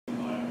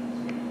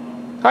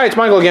Hi, it's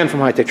Michael again from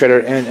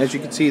HiTechTrader, and as you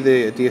can see,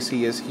 the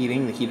DSC is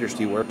heating. The heaters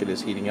do work. It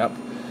is heating up.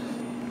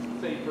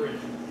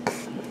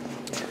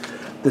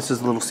 This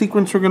is the little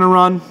sequence we're going to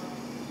run.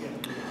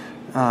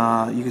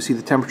 You can see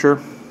the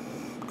temperature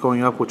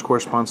going up, which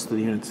corresponds to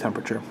the unit's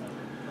temperature.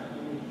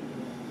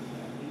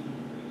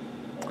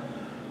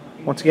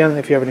 Once again,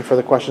 if you have any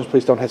further questions,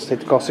 please don't hesitate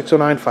to call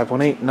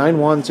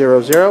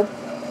 609-518-9100.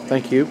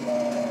 Thank you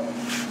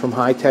from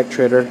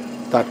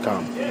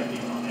HiTechTrader.com.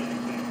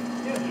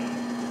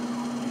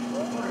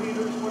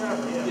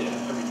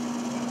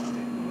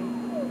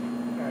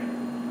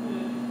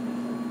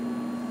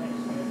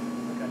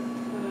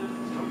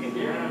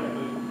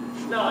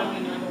 No, I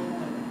mean, I don't want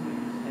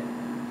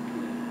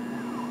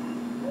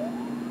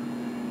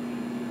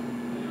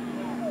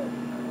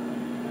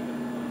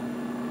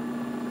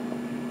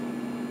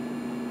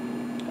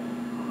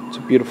It's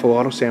a beautiful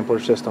auto sampler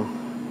system.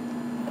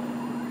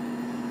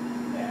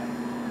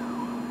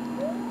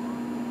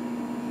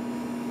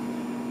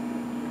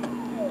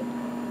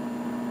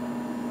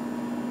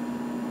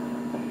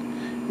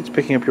 It's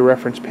picking up your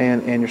reference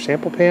pan and your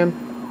sample pan.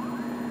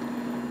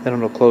 Then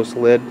it'll close the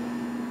lid.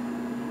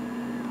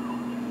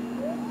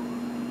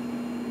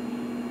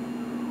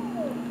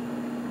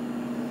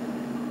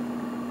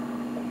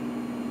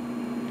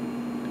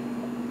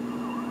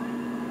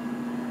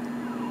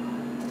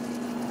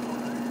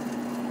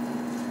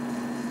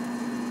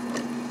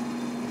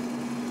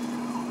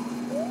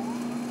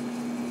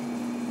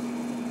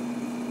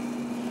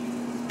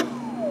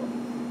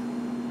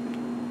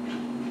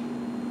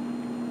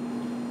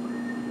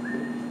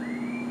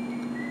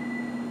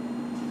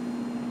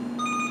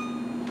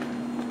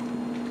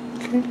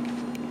 Okay.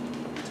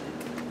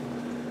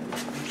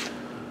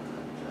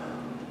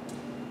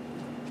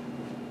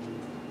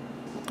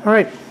 All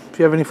right. If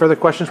you have any further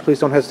questions, please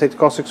don't hesitate to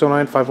call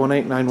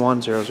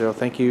 609-518-9100.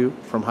 Thank you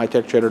from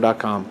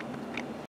HiTechTrader.com.